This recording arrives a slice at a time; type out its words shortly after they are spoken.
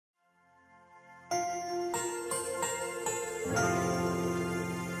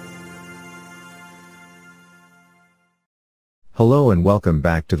Hello and welcome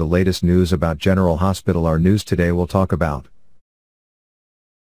back to the latest news about General Hospital. Our news today will talk about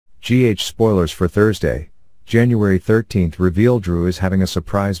GH spoilers for Thursday, January 13th reveal Drew is having a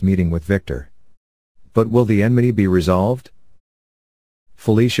surprise meeting with Victor. But will the enmity be resolved?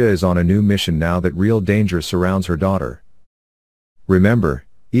 Felicia is on a new mission now that real danger surrounds her daughter. Remember,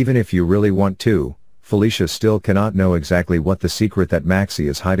 even if you really want to, Felicia still cannot know exactly what the secret that Maxie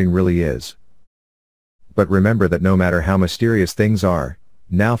is hiding really is. But remember that no matter how mysterious things are,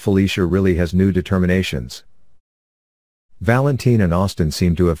 now Felicia really has new determinations. Valentine and Austin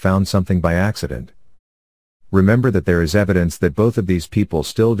seem to have found something by accident. Remember that there is evidence that both of these people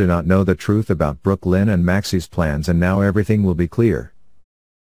still do not know the truth about Brooklyn and Maxie's plans, and now everything will be clear.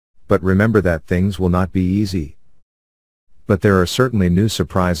 But remember that things will not be easy. But there are certainly new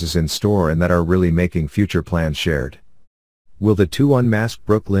surprises in store and that are really making future plans shared. Will the two unmask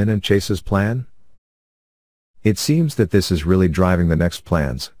Brooklyn and Chase's plan? It seems that this is really driving the next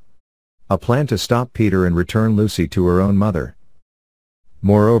plans. A plan to stop Peter and return Lucy to her own mother.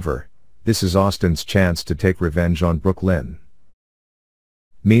 Moreover, this is Austin's chance to take revenge on Brooklyn.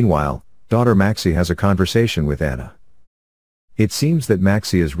 Meanwhile, daughter Maxie has a conversation with Anna. It seems that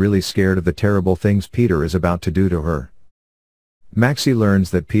Maxie is really scared of the terrible things Peter is about to do to her. Maxie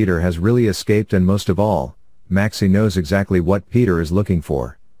learns that Peter has really escaped, and most of all, Maxie knows exactly what Peter is looking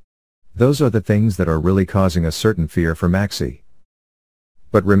for. Those are the things that are really causing a certain fear for Maxie.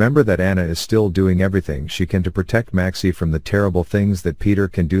 But remember that Anna is still doing everything she can to protect Maxie from the terrible things that Peter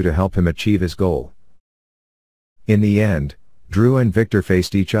can do to help him achieve his goal. In the end, Drew and Victor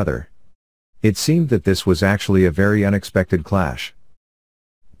faced each other. It seemed that this was actually a very unexpected clash.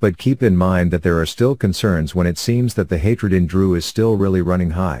 But keep in mind that there are still concerns when it seems that the hatred in Drew is still really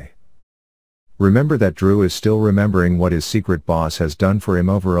running high. Remember that Drew is still remembering what his secret boss has done for him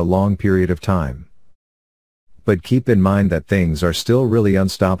over a long period of time. But keep in mind that things are still really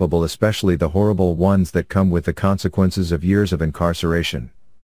unstoppable, especially the horrible ones that come with the consequences of years of incarceration.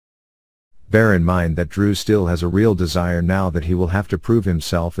 Bear in mind that Drew still has a real desire now that he will have to prove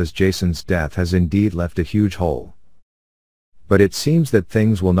himself, as Jason's death has indeed left a huge hole. But it seems that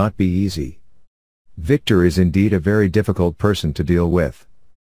things will not be easy. Victor is indeed a very difficult person to deal with.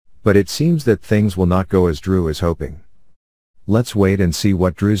 But it seems that things will not go as Drew is hoping. Let's wait and see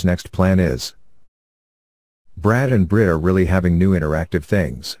what Drew's next plan is. Brad and Britt are really having new interactive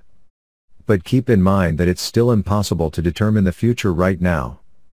things. But keep in mind that it's still impossible to determine the future right now.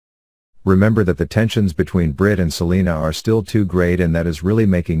 Remember that the tensions between Britt and Selena are still too great, and that is really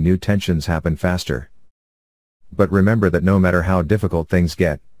making new tensions happen faster. But remember that no matter how difficult things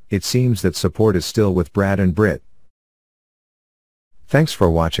get, it seems that support is still with Brad and Britt. Thanks for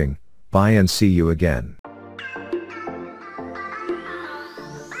watching, bye and see you again.